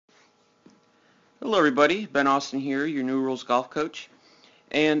Hello everybody, Ben Austin here, your New Rules golf coach.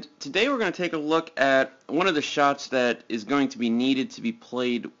 And today we're going to take a look at one of the shots that is going to be needed to be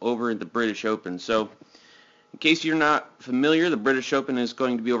played over at the British Open. So, in case you're not familiar, the British Open is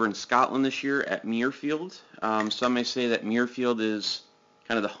going to be over in Scotland this year at Muirfield. Some may say that Muirfield is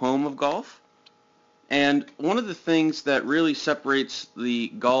kind of the home of golf. And one of the things that really separates the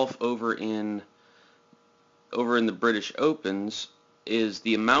golf over in the British Opens is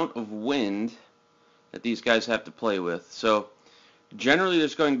the amount of wind that these guys have to play with. So generally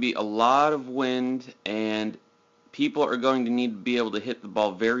there's going to be a lot of wind, and people are going to need to be able to hit the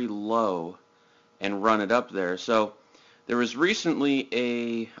ball very low and run it up there. So there was recently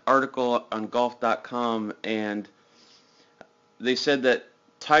a article on golf.com, and they said that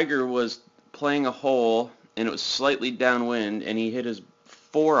Tiger was playing a hole and it was slightly downwind, and he hit his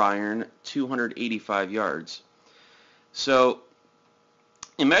 4-iron 285 yards. So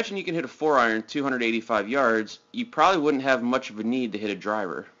imagine you can hit a 4-iron 285 yards, you probably wouldn't have much of a need to hit a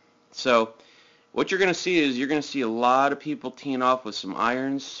driver. So what you're going to see is you're going to see a lot of people teeing off with some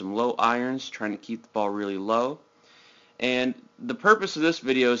irons, some low irons, trying to keep the ball really low. And the purpose of this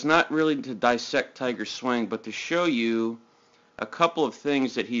video is not really to dissect Tiger's swing, but to show you a couple of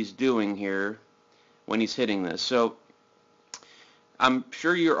things that he's doing here when he's hitting this. So I'm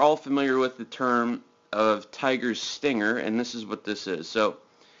sure you're all familiar with the term of Tiger's stinger, and this is what this is. So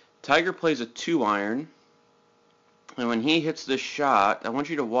Tiger plays a 2-iron, and when he hits this shot, I want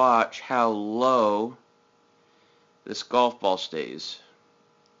you to watch how low this golf ball stays,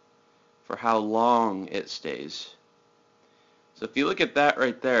 for how long it stays. So if you look at that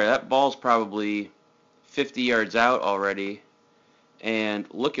right there, that ball's probably 50 yards out already, and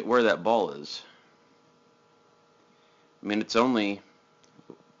look at where that ball is. I mean, it's only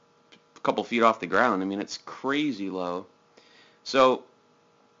a couple feet off the ground. I mean, it's crazy low. So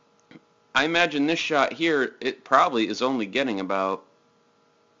I imagine this shot here, it probably is only getting about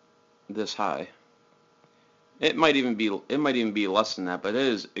this high. It might even be less than that, but it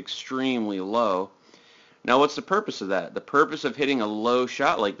is extremely low. Now, what's the purpose of that? The purpose of hitting a low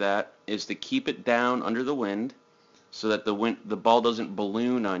shot like that is to keep it down under the wind, so that the ball doesn't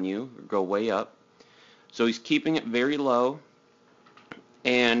balloon on you or go way up. So he's keeping it very low,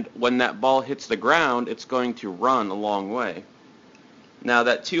 and when that ball hits the ground, it's going to run a long way. Now,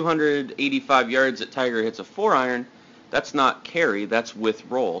 that 285 yards that Tiger hits a 4-iron, that's not carry, that's with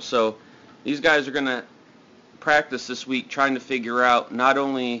roll. So these guys are going to practice this week trying to figure out not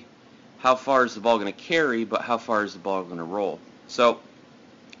only how far is the ball going to carry, but how far is the ball going to roll. So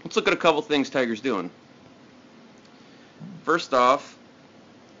let's look at a couple things Tiger's doing. First off,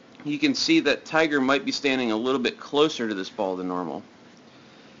 you can see that Tiger might be standing a little bit closer to this ball than normal.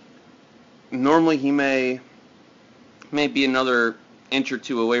 Normally he may be another inch or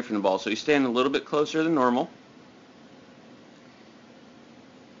two away from the ball, so he's standing a little bit closer than normal.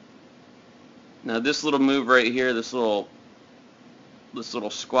 Now this little move right here, this little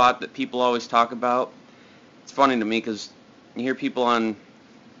squat that people always talk about, it's funny to me because you hear people on,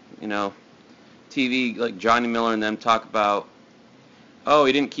 TV like Johnny Miller and them talk about, oh,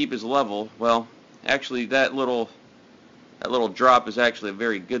 he didn't keep his level. Well, actually that little drop is actually a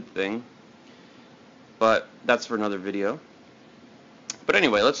very good thing, but that's for another video. But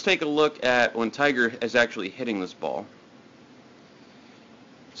anyway, let's take a look at when Tiger is actually hitting this ball.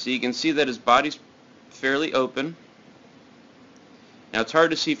 So you can see that his body's fairly open. Now it's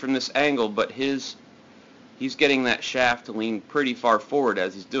hard to see from this angle, but he's getting that shaft to lean pretty far forward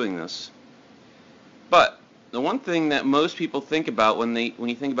as he's doing this. But the one thing that most people think about when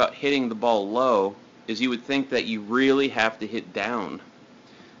you think about hitting the ball low is you would think that you really have to hit down.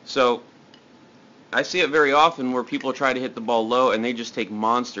 So I see it very often where people try to hit the ball low and they just take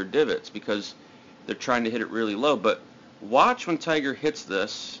monster divots because they're trying to hit it really low. But watch when Tiger hits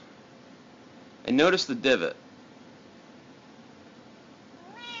this and notice the divot.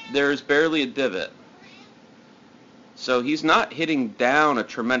 There's barely a divot. So he's not hitting down a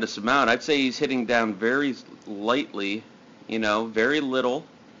tremendous amount. I'd say he's hitting down very lightly, very little.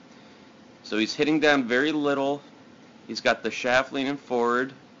 So he's hitting down very little. He's got the shaft leaning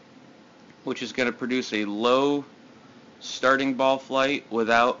forward, which is going to produce a low starting ball flight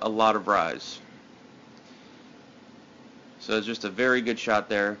without a lot of rise. So it's just a very good shot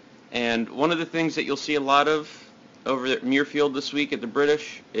there. And one of the things that you'll see a lot of over at Muirfield this week at the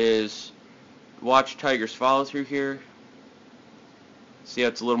British is watch Tiger's follow through here. See how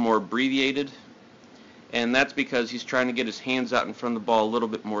it's a little more abbreviated? And that's because he's trying to get his hands out in front of the ball a little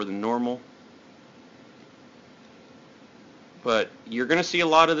bit more than normal. But you're going to see a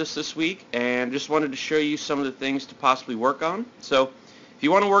lot of this week, and just wanted to show you some of the things to possibly work on. So If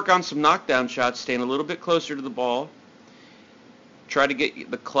you want to work on some knockdown shots, stand a little bit closer to the ball. Try to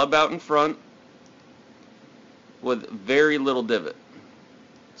get the club out in front with very little divot.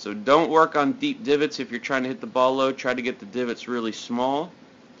 So don't work on deep divots if you're trying to hit the ball low. Try to get the divots really small.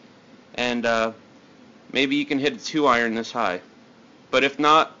 And maybe you can hit a 2-iron this high. But if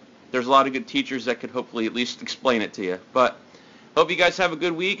not, there's a lot of good teachers that could hopefully at least explain it to you. But hope you guys have a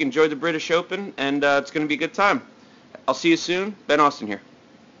good week. Enjoy the British Open, and it's going to be a good time. I'll see you soon. Ben Austin here.